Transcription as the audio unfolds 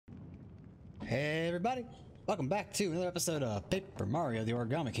Hey everybody, welcome back to another episode of Paper Mario the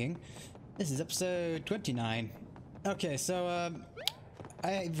Origami King. This is episode 29. Okay, so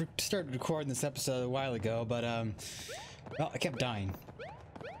I started recording this episode a while ago, but well, I kept dying.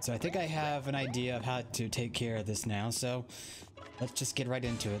 So I think I have an idea of how to take care of this now, so let's just get right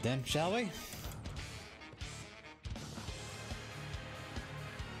into it then, shall we?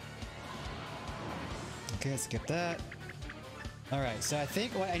 Okay, skip that. Alright, so I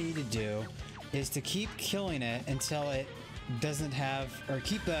think what I need to do is to keep killing it until it doesn't have, or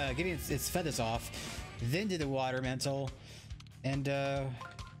keep getting its feathers off, then do the water mental, and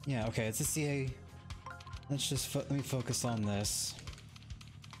yeah, okay, let's just see, let's just, let me focus on this.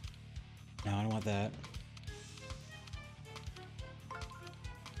 No, I don't want that.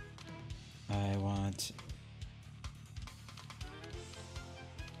 I want,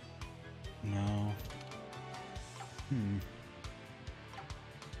 no,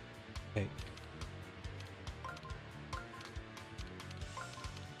 wait.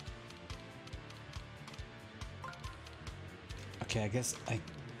 Okay, I guess I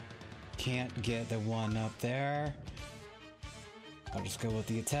can't get the one up there. I'll just go with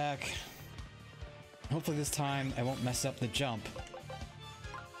the attack. Hopefully this time I won't mess up the jump.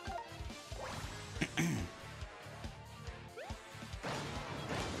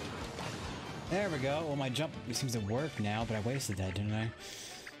 There we go. Well, my jump seems to work now, but I wasted that, didn't I?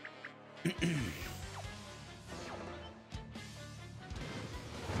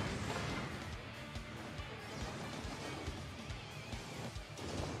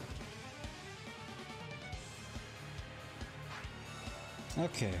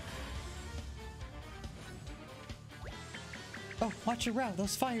 Okay. Oh, watch your route.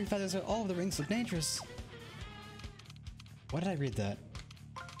 Those fire feathers are all over the rings, look dangerous. Why did I read that?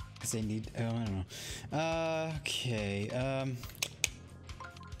 Because they need, oh, I don't know. Okay,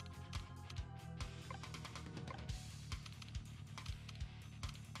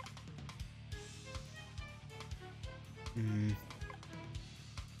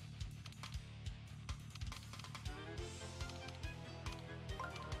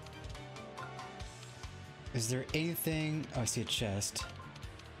 Is there anything? Oh, I see a chest.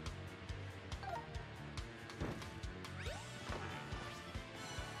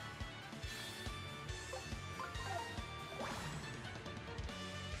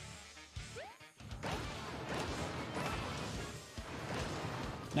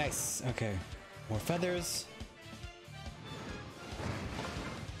 Nice. Okay. More feathers.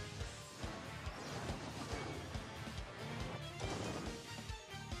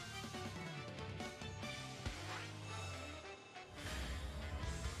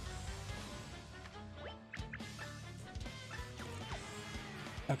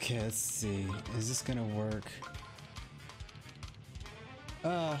 Okay, let's see. Is this gonna work?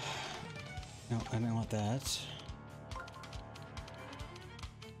 No, I don't want that.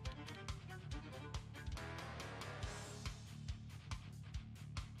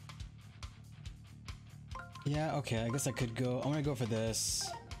 Yeah, okay, I guess I could go. I'm gonna go for this.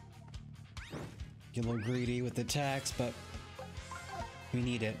 Get a little greedy with the attacks, but we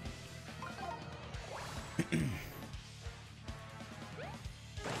need it.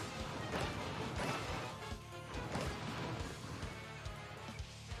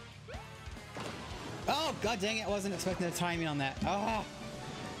 Oh, god dang it, I wasn't expecting the timing on that. Oh!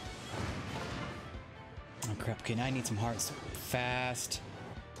 Oh crap, okay, now I need some hearts fast.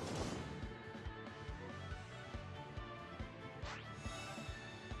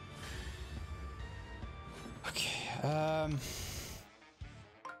 Okay,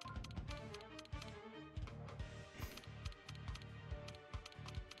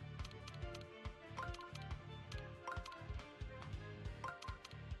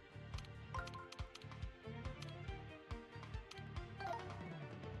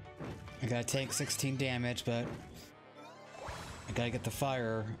 I gotta take 16 damage, but I gotta get the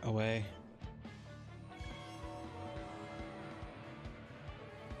fire away.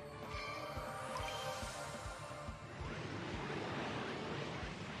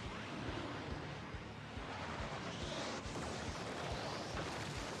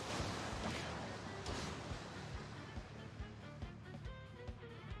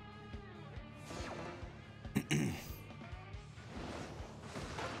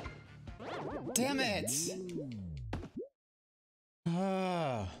 Damn it!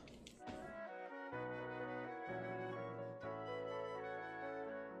 Ah.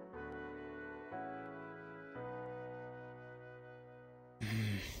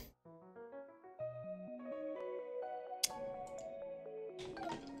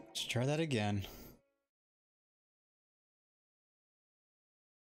 Let's try that again.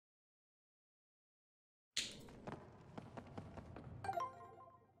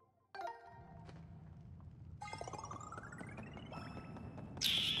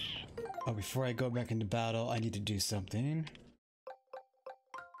 Oh, before I go back into battle, I need to do something.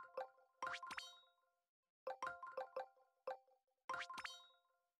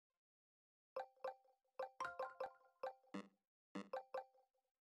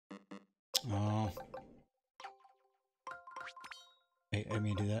 Oh. Wait, I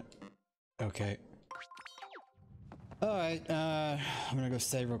mean do that. Okay. Alright, I'm gonna go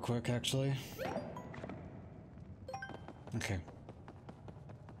save real quick, actually. Okay.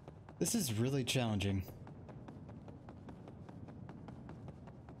 This is really challenging.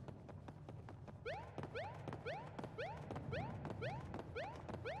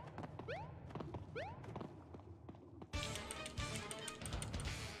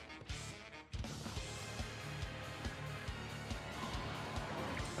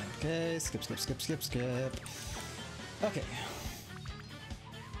 Okay, skip, skip, skip, skip, skip. Okay.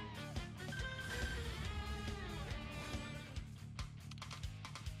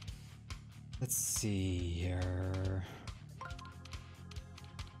 Let's see here.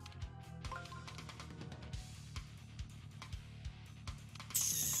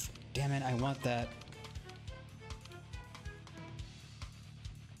 Damn it, I want that.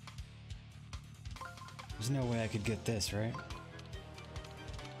 There's no way I could get this, right?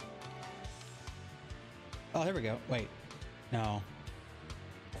 Oh, there we go. Wait. No.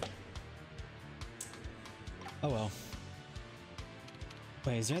 Oh well.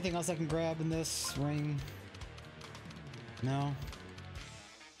 Wait, is there anything else I can grab in this ring? No?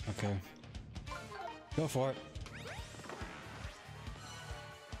 Okay. Go for it.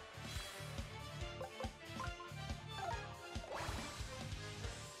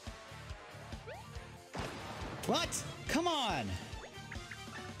 What? Come on!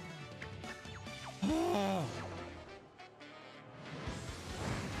 Oh.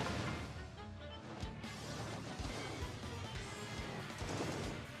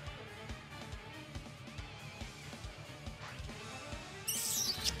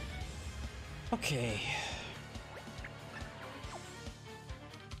 Okay.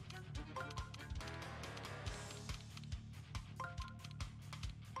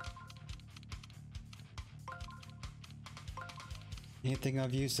 Anything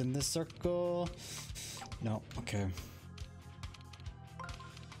of use in this circle? No, okay.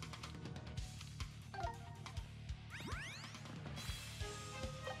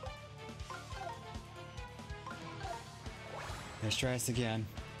 Let's try this again.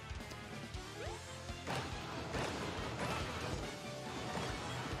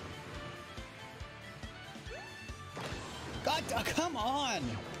 God, come on!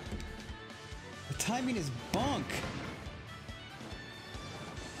 The timing is bunk!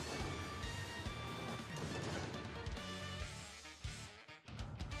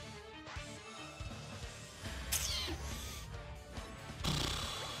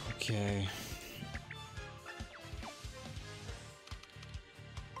 Okay.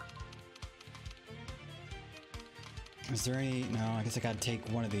 Is there any... No, I guess I gotta take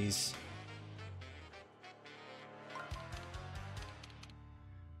one of these.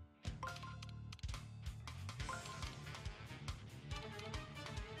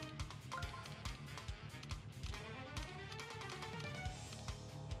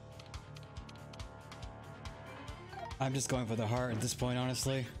 I'm just going for the heart at this point,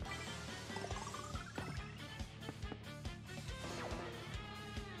 honestly.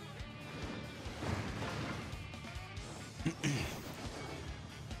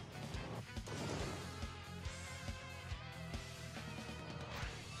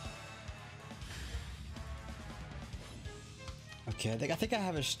 Okay, I think I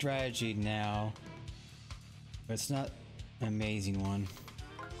have a strategy now, but it's not an amazing one.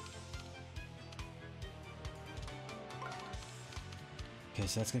 Okay,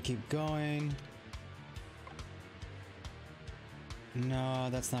 so that's gonna keep going. No,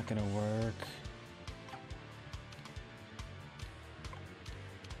 that's not gonna work.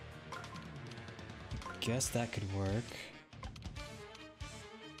 Guess that could work.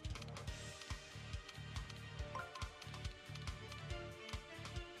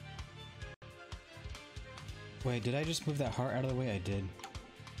 Wait, did I just move that heart out of the way? I did.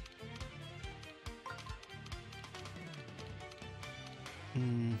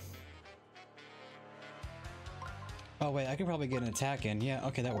 Oh wait, I can probably get an attack in. Yeah,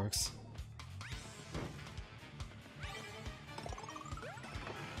 okay, that works.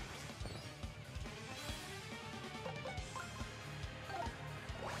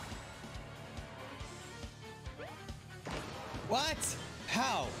 What?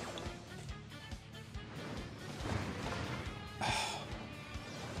 How?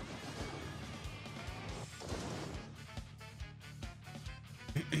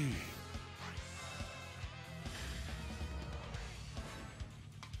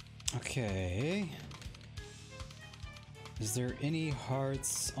 Okay. Is there any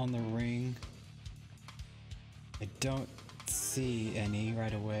hearts on the ring? I don't see any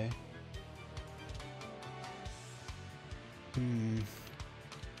right away.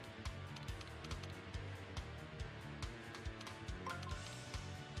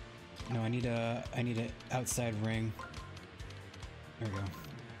 No, I need a outside ring. There we go.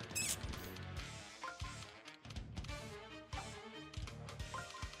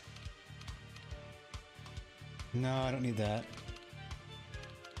 No, I don't need that.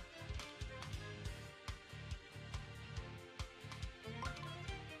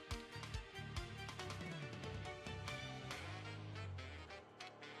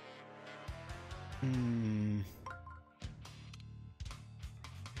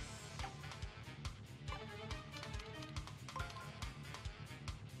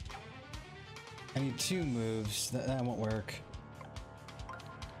 I need 2 moves. That won't work.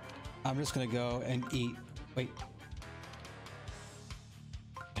 I'm just gonna go and eat. Wait.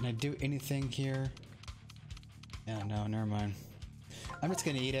 Can I do anything here? Yeah, no, never mind. I'm just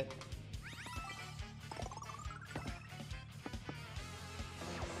gonna eat it.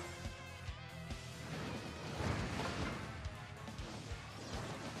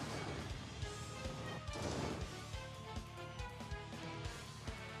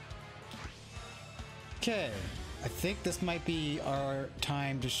 Okay, I think this might be our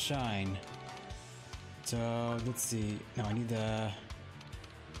time to shine. So let's see. No, I need the.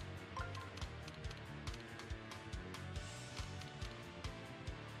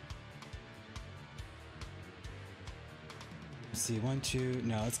 Let's see, 1, 2.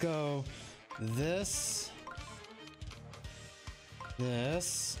 No, let's go. This.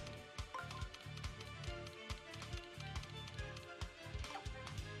 This.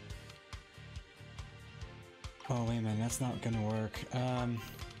 Oh, wait a minute, that's not gonna work.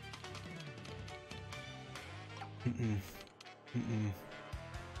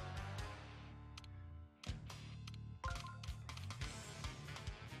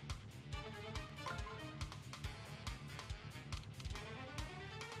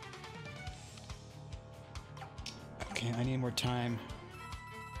 Okay, I need more time.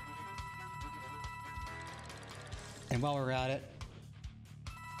 And while we're at it,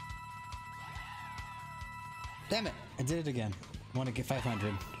 damn it! I did it again. I want to get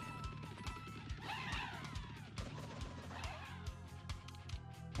 500.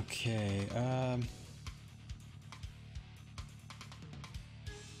 Okay,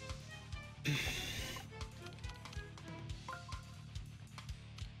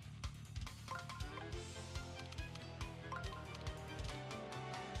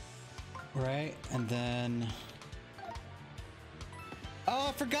 right, and then... Oh,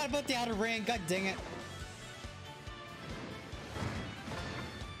 I forgot about the outer ring! God dang it!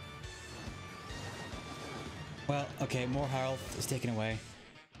 Well, okay, more health is taken away.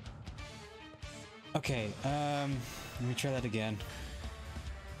 Okay, let me try that again.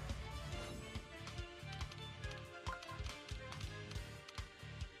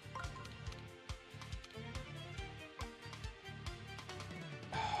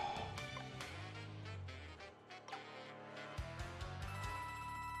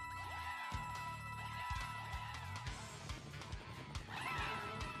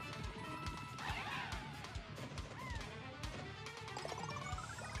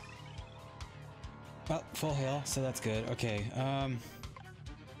 Well, full heal, so that's good. Okay,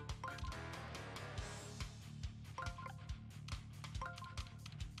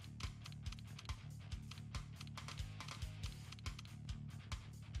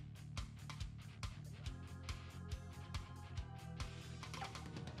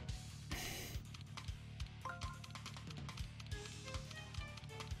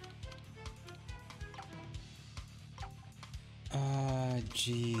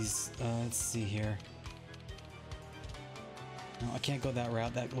 jeez, let's see here. No, I can't go that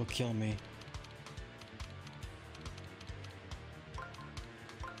route, that will kill me.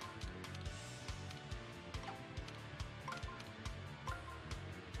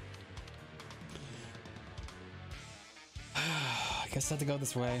 I guess I have to go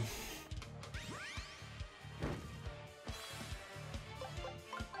this way.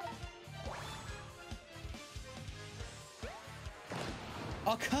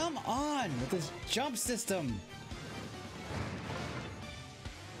 Oh, come on with this jump system.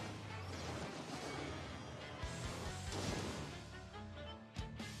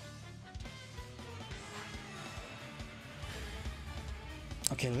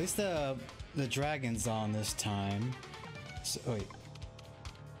 Okay, at least the dragon's on this time. So, wait.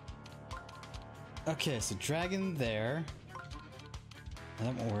 Okay, so dragon there.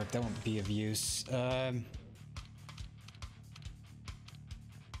 That won't work. That won't be of use. There's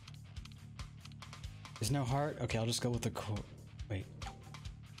no heart? Okay, I'll just go with the wait.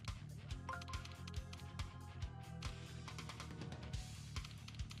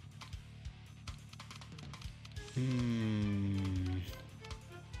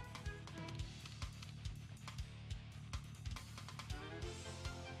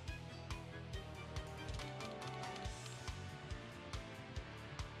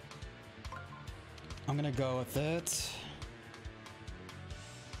 I'm gonna go with it.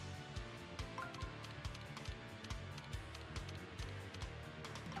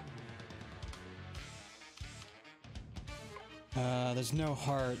 There's no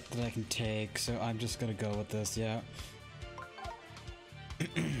heart that I can take, so I'm just gonna go with this, yeah.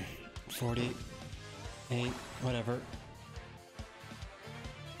 48, whatever.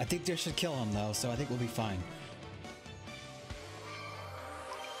 I think this should kill him though, so I think we'll be fine.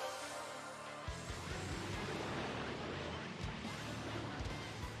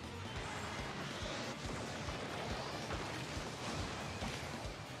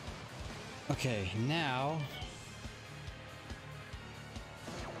 Okay, now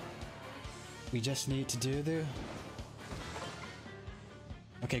we just need to do the...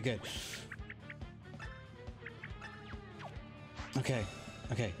 Okay, good. Okay,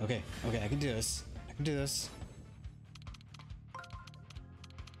 I can do this. I can do this.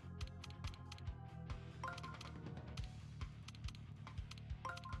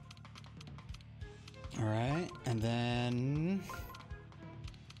 Alright, and then...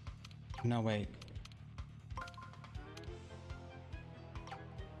 No, wait.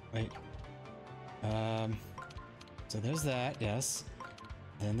 Wait. So there's that, yes.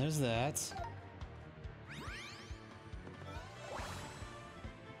 Then there's that.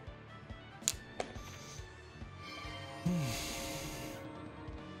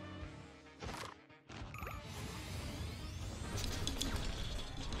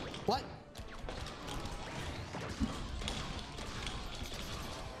 What?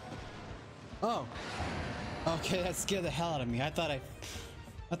 Oh. Okay, that scared the hell out of me. I thought I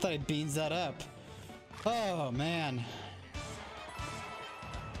beans that up. Oh, man.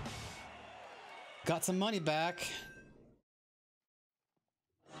 Got some money back.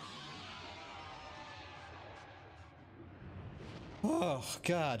 Oh,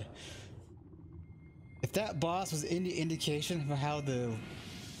 God. If that boss was any indication of how the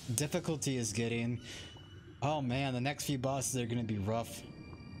difficulty is getting, oh man, the next few bosses are gonna be rough.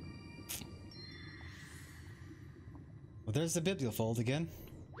 Well, there's the bibliofold again.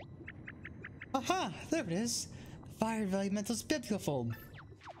 Aha! There it is! Fire Vellumental's bibliofold.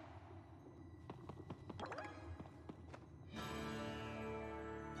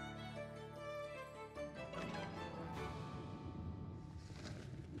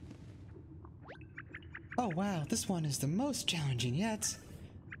 Oh wow, this one is the most challenging yet.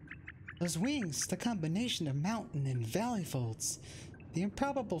 Those wings, the combination of mountain and valley folds, the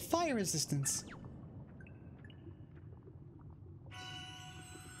improbable fire resistance.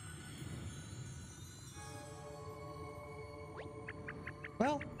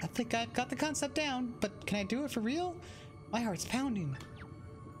 Well, I think I've got the concept down, but can I do it for real? My heart's pounding.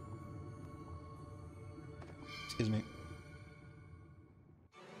 Excuse me.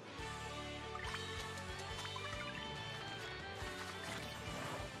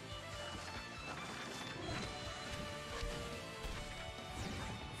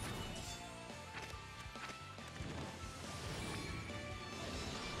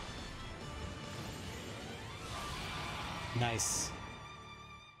 Nice.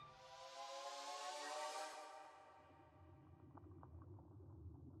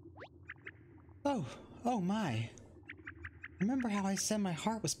 Oh my. Remember how I said my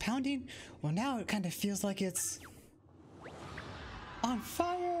heart was pounding? Well, now it kind of feels like it's on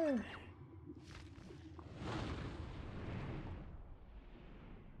fire.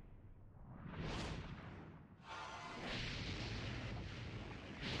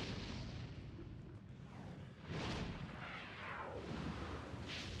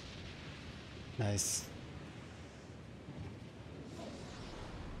 Nice.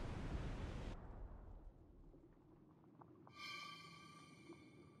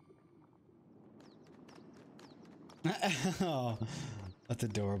 Oh, that's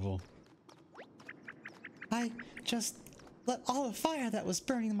adorable. I just let all the fire that was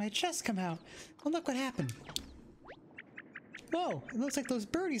burning in my chest come out. Well, look what happened. Whoa, it looks like those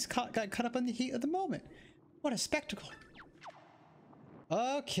birdies got caught up in the heat of the moment. What a spectacle.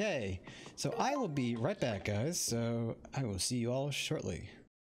 Okay, so I will be right back, guys. So I will see you all shortly.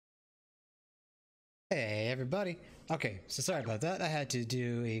 Hey, everybody. Okay, so sorry about that. I had to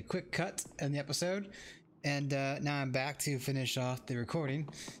do a quick cut in the episode, and now I'm back to finish off the recording.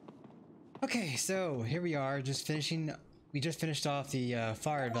 Okay, so here we are, just finishing. We just finished off the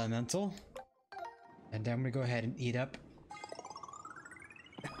Fire Vellumental, and I'm gonna go ahead and eat up.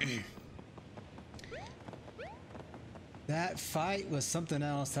 That fight was something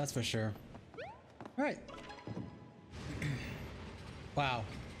else, that's for sure. All right. Wow,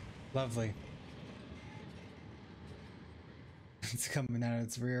 lovely. It's coming out of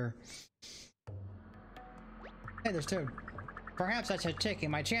its rear. Hey, there's Toad. Perhaps I should take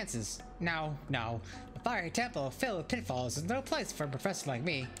my chances. No. The Fire Temple filled with pitfalls is no place for a professor like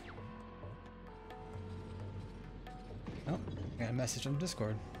me. Oh, got a message from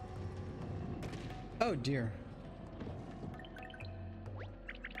Discord. Oh dear.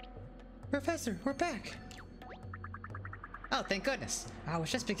 Professor, we're back! Oh, thank goodness. I was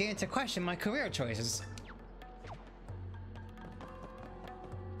just beginning to question my career choices.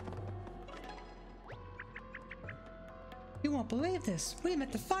 You won't believe this. We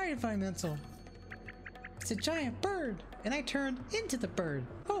met the Fire Vellumental. It's a giant bird, and I turned into the bird.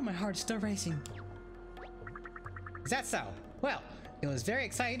 Oh, my heart's still racing. Is that so? Well, it was very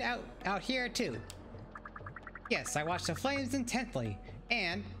exciting out here too. Yes, I watched the flames intently,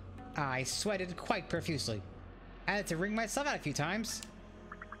 and I sweated quite profusely. I had to wring myself out a few times.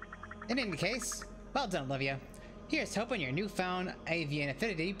 In any case, well done, Olivia. Here's hoping your newfound avian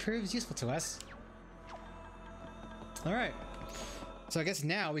affinity proves useful to us. Alright. So I guess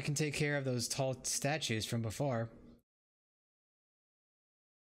now we can take care of those tall statues from before.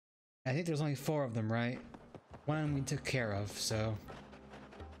 I think there's only 4 of them, right? One we took care of, so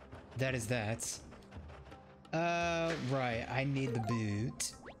that is that. Right, I need the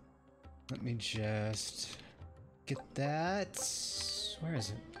boot. Let me just get that. Where is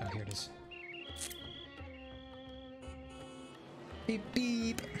it? Oh, here it is. Beep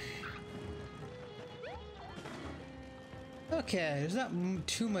beep. Okay, there's not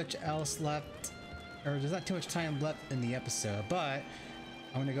too much else left, or there's not too much time left in the episode, but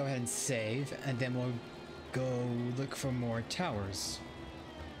I'm gonna go ahead and save, and then we'll go look for more towers.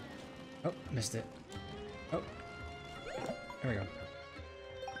 Oh, missed it. Oh, there we go.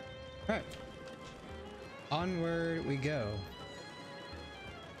 Alright. Onward we go.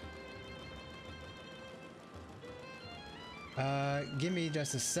 Give me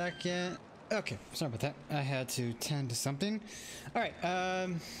just a second. Okay, sorry about that. I had to tend to something. Alright,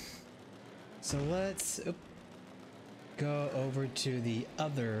 so let's go over to the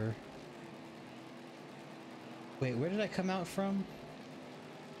other. Wait, where did I come out from?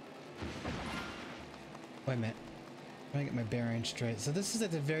 Wait a minute. I'm trying to get my bearings straight. So this is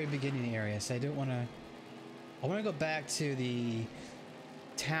at the very beginning area, so I don't want to. I want to go back to the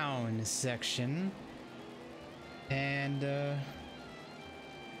town section, and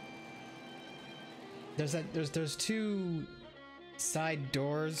there's 2 side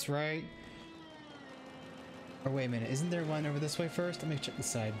doors, right? Or wait a minute, isn't there one over this way first? Let me check the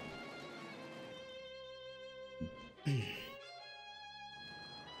side.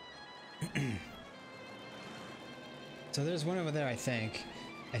 So there's one over there, I think.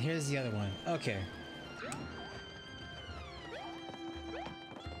 And here's the other one. Okay.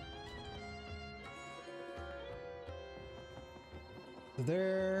 So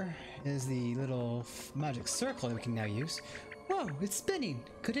there is the little magic circle that we can now use. Whoa, it's spinning!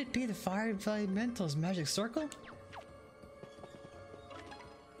 Could it be the Fire Vellumental's magic circle?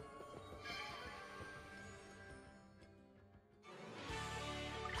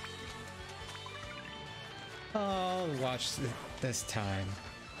 Oh, watch this time.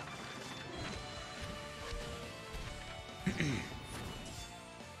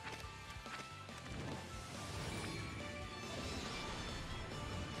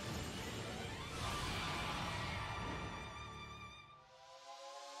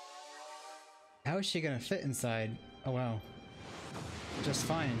 How is she gonna fit inside? Oh wow. Just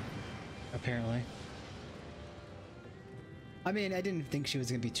fine, apparently. I mean, I didn't think she was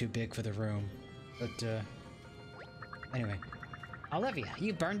gonna be too big for the room, but anyway. Olivia,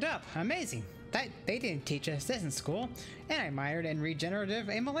 you burned up. Amazing. They didn't teach us this in school, and I minored in regenerative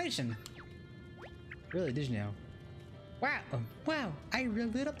immolation. Really, did you know? Wow, I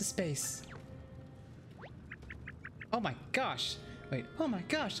really lit up the space. Oh my gosh. Wait, oh my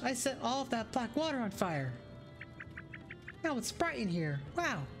gosh, I set all of that black water on fire. Now it's bright in here.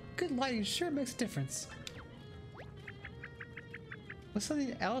 Wow, good lighting sure makes a difference. Was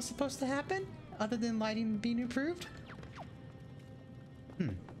something else supposed to happen other than lighting being improved?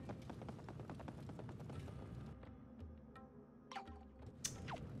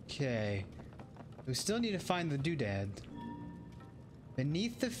 Okay. We still need to find the doodad.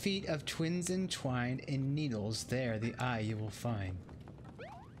 Beneath the feet of twins entwined in needles, there the eye you will find.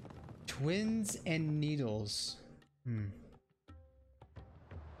 Twins and needles.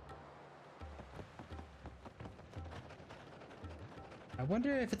 I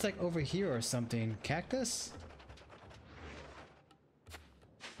wonder if it's like over here or something. Cactus?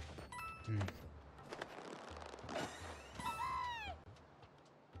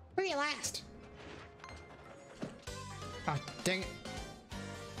 Where you last? Ah, dang it.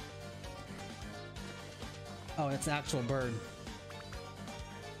 Oh, it's an actual bird.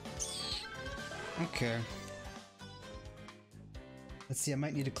 Okay. Let's see, I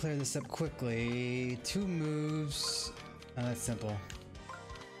might need to clear this up quickly. 2 moves. Oh, that's simple.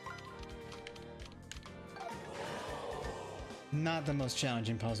 Not the most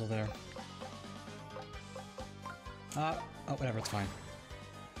challenging puzzle there. Oh, whatever, it's fine.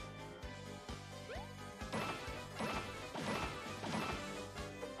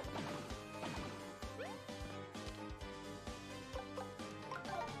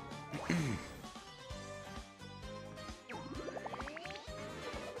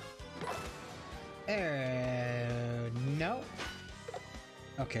 No.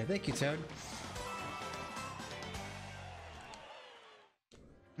 Okay, thank you, Toad.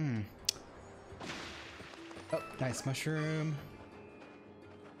 Oh, nice mushroom.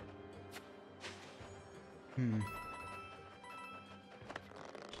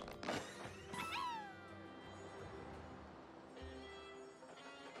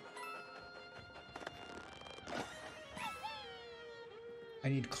 I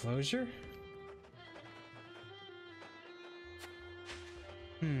need closure?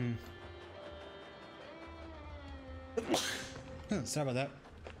 Sorry about that.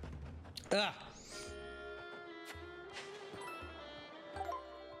 Ah!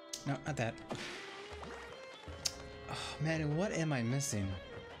 No, not that. Oh man, what am I missing?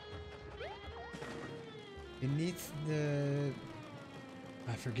 Beneath the...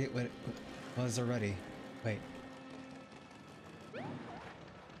 I forget what it was already. Wait.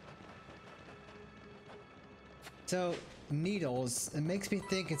 So, needles, it makes me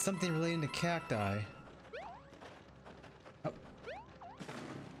think it's something related to cacti. Oh.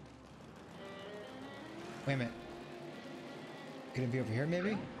 Wait a minute. Could it be over here,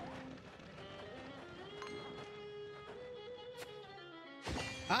 maybe?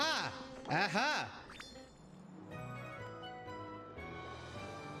 Ah! Aha!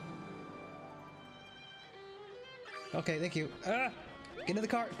 Okay, thank you. Ah! Get into the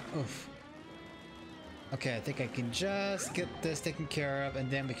car! Oof. Okay, I think I can just get this taken care of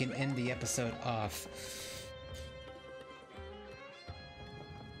and then we can end the episode off.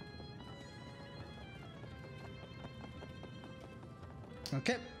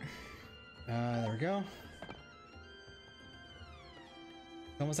 Okay. There we go.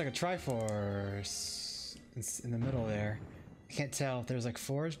 Almost like a Triforce. It's in the middle there. I can't tell if there's like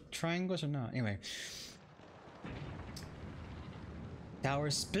 4 triangles or not. Anyway. Tower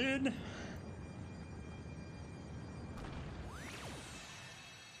spin.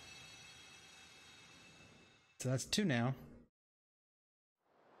 So that's 2 now.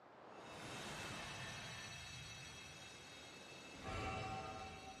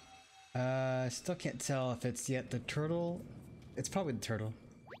 Still can't tell if it's yet the turtle. It's probably the turtle.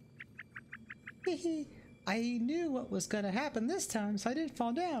 I knew what was gonna happen this time, so I didn't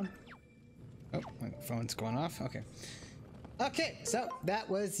fall down. Oh, my phone's going off. Okay. Okay, so that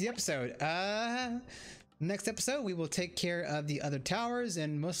was the episode. Next episode, we will take care of the other towers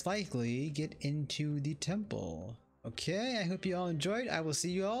and most likely get into the temple. Okay, I hope you all enjoyed. I will see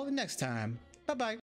you all next time. Bye-bye.